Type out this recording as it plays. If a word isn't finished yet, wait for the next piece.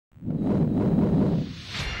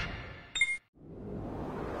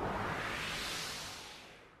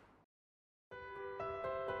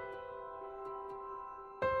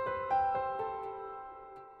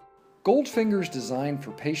Goldfinger is designed for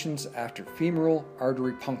patients after femoral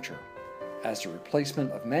artery puncture. As a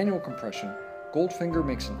replacement of manual compression, Goldfinger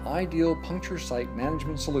makes an ideal puncture site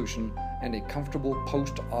management solution and a comfortable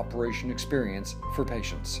post-operation experience for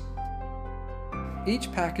patients.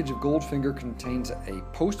 Each package of Goldfinger contains a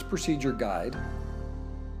post-procedure guide,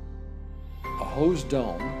 a hose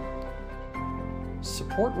dome,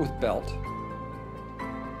 support with belt,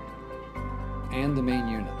 and the main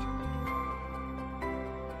unit.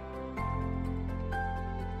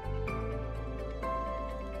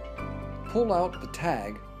 Pull out the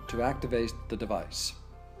tag to activate the device.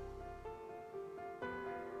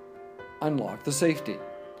 Unlock the safety.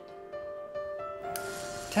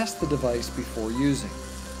 Test the device before using.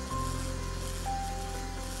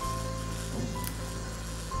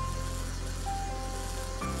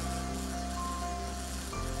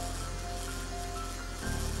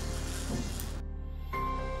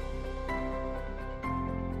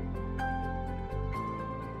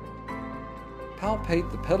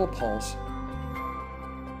 Palpate the pedal pulse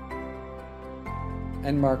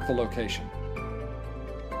and mark the location.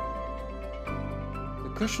 The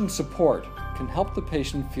cushion support can help the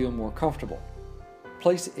patient feel more comfortable.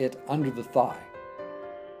 Place it under the thigh.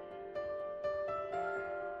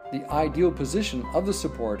 The ideal position of the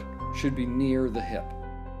support should be near the hip.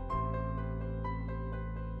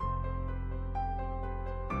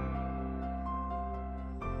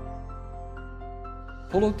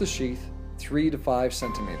 Pull out the sheath 3 to 5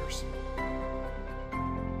 centimeters.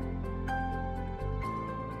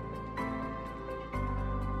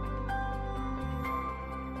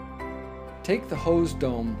 Take the hose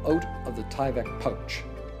dome out of the Tyvek pouch.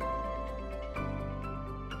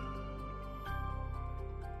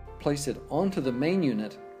 Place it onto the main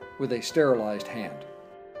unit with a sterilized hand.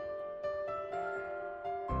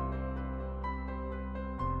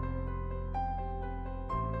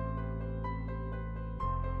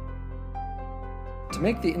 To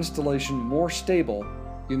make the installation more stable,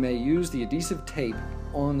 you may use the adhesive tape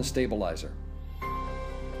on the stabilizer.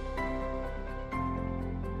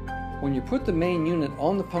 When you put the main unit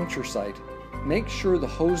on the puncture site, make sure the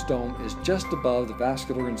hose dome is just above the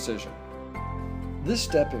vascular incision. This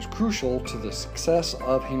step is crucial to the success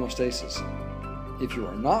of hemostasis. If you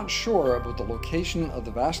are not sure about the location of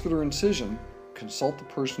the vascular incision, consult the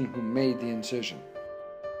person who made the incision.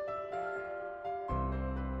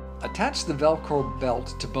 Attach the Velcro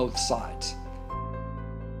belt to both sides.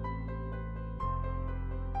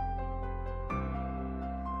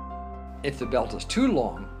 If the belt is too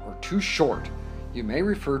long or too short, you may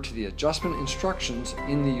refer to the adjustment instructions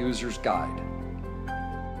in the user's guide.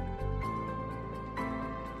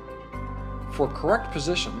 For correct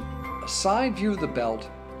position, a side view of the belt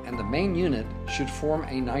and the main unit should form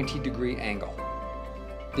a 90-degree angle.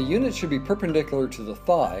 The unit should be perpendicular to the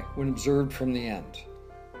thigh when observed from the end.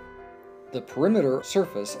 The perimeter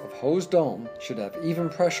surface of hose dome should have even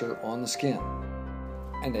pressure on the skin,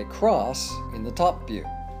 and a cross in the top view.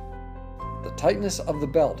 The tightness of the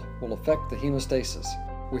belt will affect the hemostasis.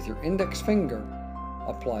 With your index finger,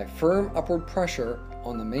 apply firm upward pressure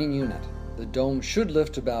on the main unit. The dome should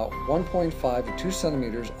lift about 1.5 to 2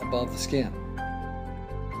 centimeters above the skin.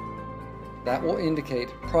 That will indicate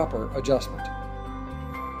proper adjustment.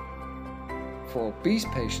 For obese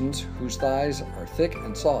patients whose thighs are thick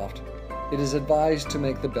and soft, it is advised to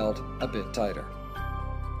make the belt a bit tighter.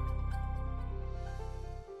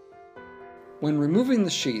 When removing the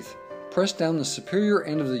sheath, press down the superior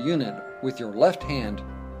end of the unit with your left hand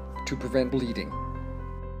to prevent bleeding.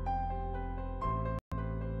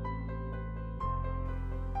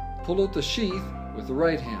 Pull out the sheath with the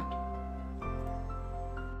right hand.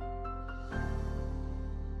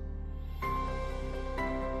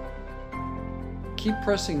 Keep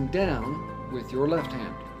pressing down with your left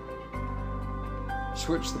hand.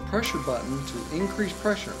 Switch the pressure button to increase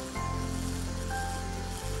pressure.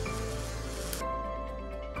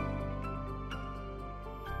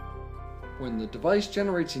 When the device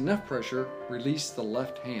generates enough pressure, release the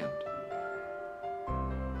left hand.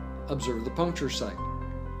 Observe the puncture site.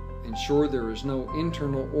 Ensure there is no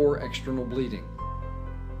internal or external bleeding.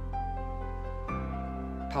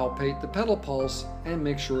 Palpate the pedal pulse and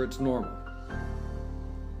make sure it's normal.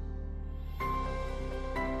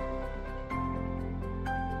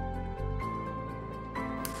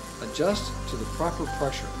 Adjust to the proper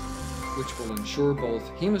pressure, which will ensure both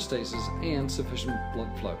hemostasis and sufficient blood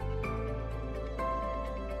flow.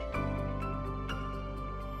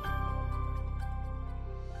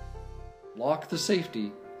 Lock the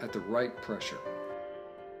safety at the right pressure.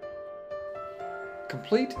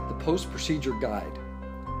 Complete the post-procedure guide.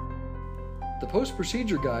 The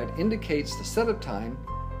post-procedure guide indicates the setup time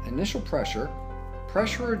initial pressure,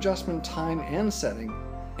 pressure adjustment time and setting,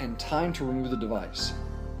 and time to remove the device.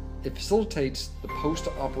 It facilitates the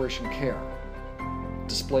post-operation care.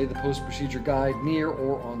 Display the post-procedure guide near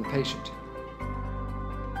or on the patient.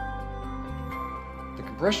 The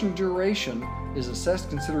compression duration is assessed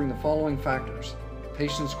considering the following factors: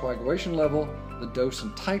 patient's coagulation level, the dose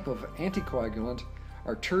and type of anticoagulant,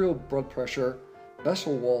 arterial blood pressure,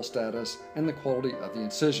 vessel wall status, and the quality of the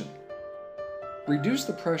incision. Reduce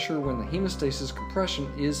the pressure when the hemostasis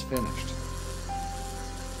compression is finished.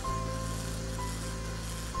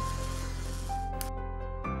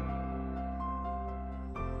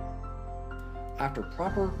 After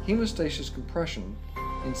proper hemostasis compression,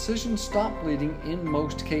 incisions stop bleeding in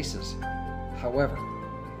most cases. However,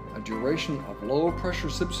 a duration of low-pressure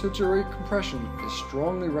subsidiary compression is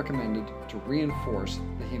strongly recommended to reinforce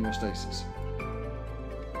the hemostasis.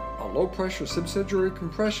 A low-pressure subsidiary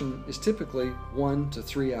compression is typically 1 to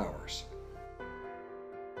 3 hours.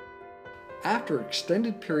 After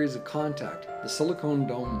extended periods of contact, the silicone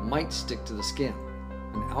dome might stick to the skin.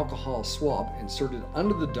 An alcohol swab inserted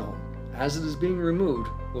under the dome as it is being removed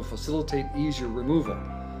will facilitate easier removal.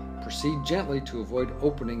 Proceed gently to avoid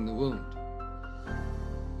opening the wound.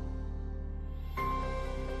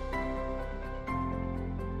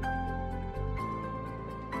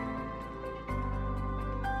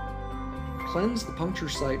 Cleanse the puncture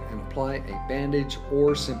site and apply a bandage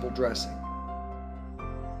or simple dressing.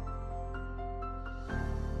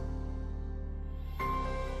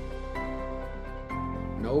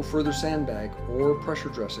 No further sandbag or pressure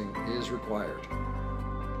dressing is required.